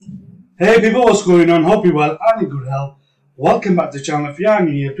Hey people, what's going on? Hope you're well and in good health. Welcome back to the channel. If you are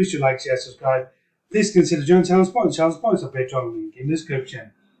new here, please do like, share, subscribe. Please consider joining the channel, support the channel, support the Patreon link in the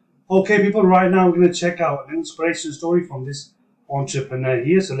description. Okay people, right now we're going to check out an inspiration story from this entrepreneur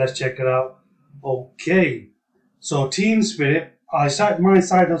here. So let's check it out. Okay, so Team Spirit. I started my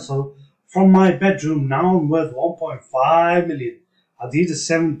side hustle from my bedroom. Now I'm worth 1.5 million. At the age of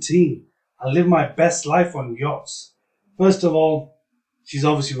 17, I live my best life on yachts. First of all, she's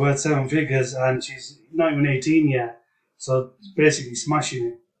obviously worth 7 figures and she's not even 18 yet. So basically smashing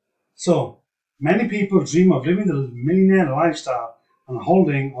it. So many people dream of living the millionaire lifestyle and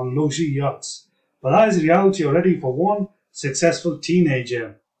holding on luxury yachts. But that is reality already for one successful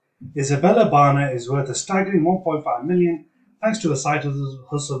teenager. Isabella Barner is worth a staggering 1.5 million thanks to a side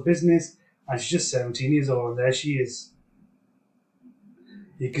hustle business, and she's just 17 years old, and there she is.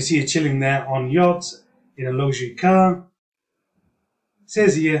 You can see her chilling there on yachts in a luxury car. It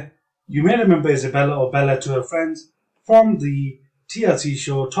says here, you may remember Isabella or Bella to her friends from the TLC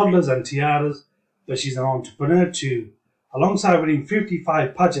show Toddlers and Tiaras, but she's an entrepreneur too. Alongside winning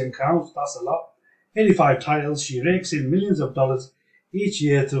 55 pageant crowns, that's a lot, 85 titles, she rakes in millions of dollars each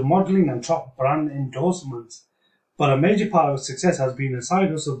year through modeling and top brand endorsements. But a major part of her success has been her side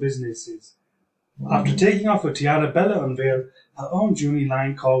hustle businesses. After taking off her tiara, Bella unveiled her own jewelry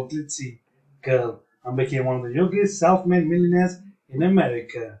line called Glitzy Girl and became one of the youngest self-made millionaires in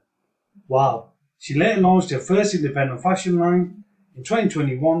America. Wow. She later launched her first independent fashion line in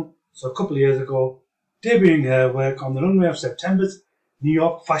 2021, so a couple of years ago, debuting her work on the runway of September's New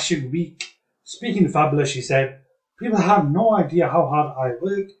York Fashion Week. Speaking fabulous, she said, people have no idea how hard I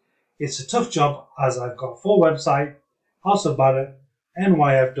work. It's a tough job as I've got 4 websites, House of Barrett,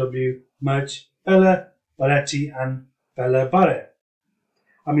 NYFW, Merch, Bella Barretti and Bella Barrett.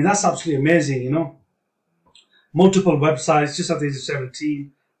 I mean, that's absolutely amazing, you know. Multiple websites, just at the age of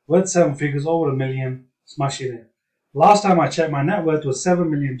 17, worth 7 figures, over $1 million, smashing it. Last time I checked, my net worth was $7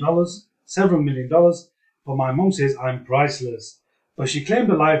 million, several $1 million, but my mum says I'm priceless. But she claimed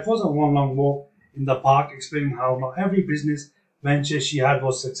her life wasn't one long walk in the park, explaining how not every business venture she had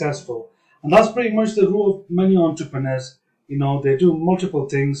was successful. And that's pretty much the rule of many entrepreneurs. You know, they do multiple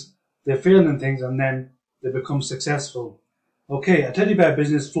things, they fail in things, and then they become successful. Okay, a teddy bear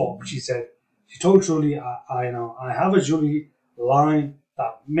business flop, she said. She told Truly, I have a jewelry line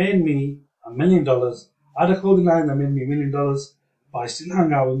that made me $1 million. I had a clothing line that made me $1 million, but I still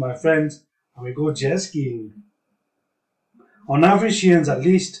hang out with my friends and we go jet skiing. On average, she earns at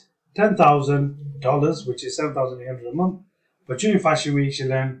least $10,000, which is $7,800 a month. But during Fashion Week,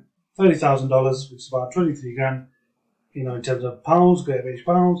 she'll earn $30,000, which is about 23 grand, in terms of pounds, Great British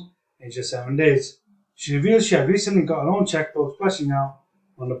pounds, in just 7 days. She revealed she had recently got her own checkbook splashing out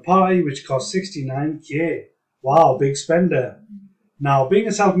on a party which cost 69k. Wow, big spender. Now, being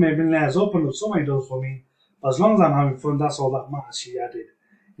a self-made millionaire has opened up so many doors for me, but as long as I'm having fun, that's all that matters, she added.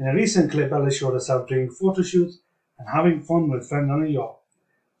 In a recent clip, Bella showed herself doing photo shoots and having fun with friends on a yacht.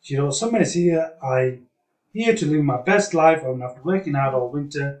 She wrote, some may see I'm here to live my best life, and after working hard all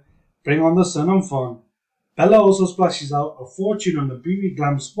winter, bring on the sun and fun. Bella also splashes out a fortune on the beauty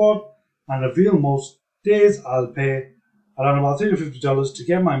glam spot and revealed most days I'll pay around about $350 to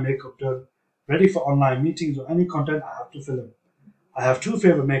get my makeup done, ready for online meetings or any content I have to film. I have 2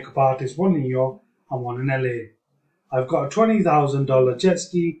 favorite makeup artists, one in New York and one in LA. I've got a $20,000 jet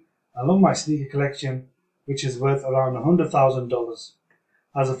ski. I love my sneaker collection, which is worth around $100,000.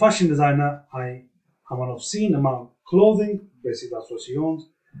 As a fashion designer, I have an obscene amount of clothing. Basically, that's what she owns.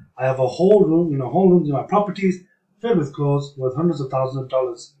 I have a whole room, whole rooms in my properties filled with clothes worth hundreds of thousands of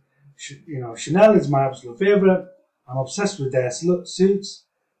dollars. Chanel is my absolute favorite. I'm obsessed with their suits.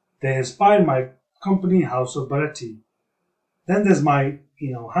 They inspired my company, House of Barretti. Then there's my,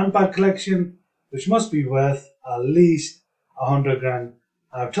 handbag collection, which must be worth at least 100 grand.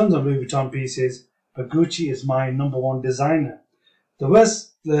 I have tons of Louis Vuitton pieces, but Gucci is my #1 designer. The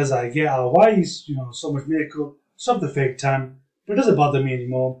worst slurs I get are, why is, so much makeup, stop the fake tan, but it doesn't bother me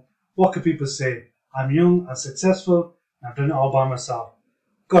anymore. What can people say? I'm young and successful, and I've done it all by myself.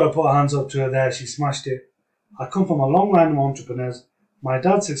 Gotta put her hands up to her there, she smashed it. I come from a long line of entrepreneurs. My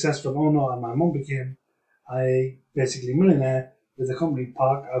dad's successful owner and my mum became a basically millionaire with the company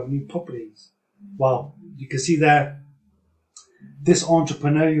Park Avenue Properties. Wow, you can see there, this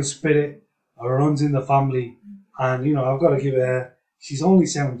entrepreneurial spirit runs in the family. And, I've got to give her, she's only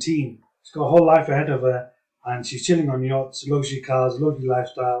 17. She's got a whole life ahead of her. And she's chilling on yachts, luxury cars, luxury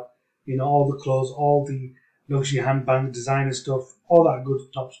lifestyle, all the clothes, all the luxury handbag, designer stuff, all that good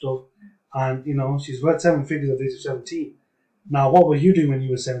top stuff. And, she's worth 7 figures at the age of 17. Now, what were you doing when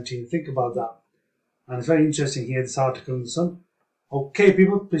you were 17? Think about that. And it's very interesting here, this article in The Sun. Okay,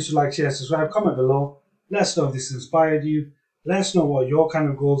 people, please like, share, subscribe, comment below. Let us know if this inspired you. Let us know what your kind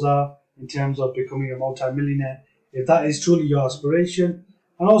of goals are in terms of becoming a multi-millionaire, if that is truly your aspiration.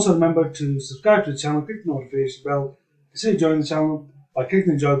 And also remember to subscribe to the channel, click the notification bell, consider joining the channel by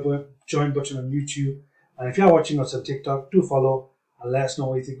clicking the join button on YouTube. And if you are watching us on TikTok, do follow and let us know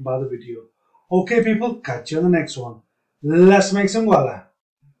what you think about the video. Okay, people, catch you on the next one. Let's make some walla.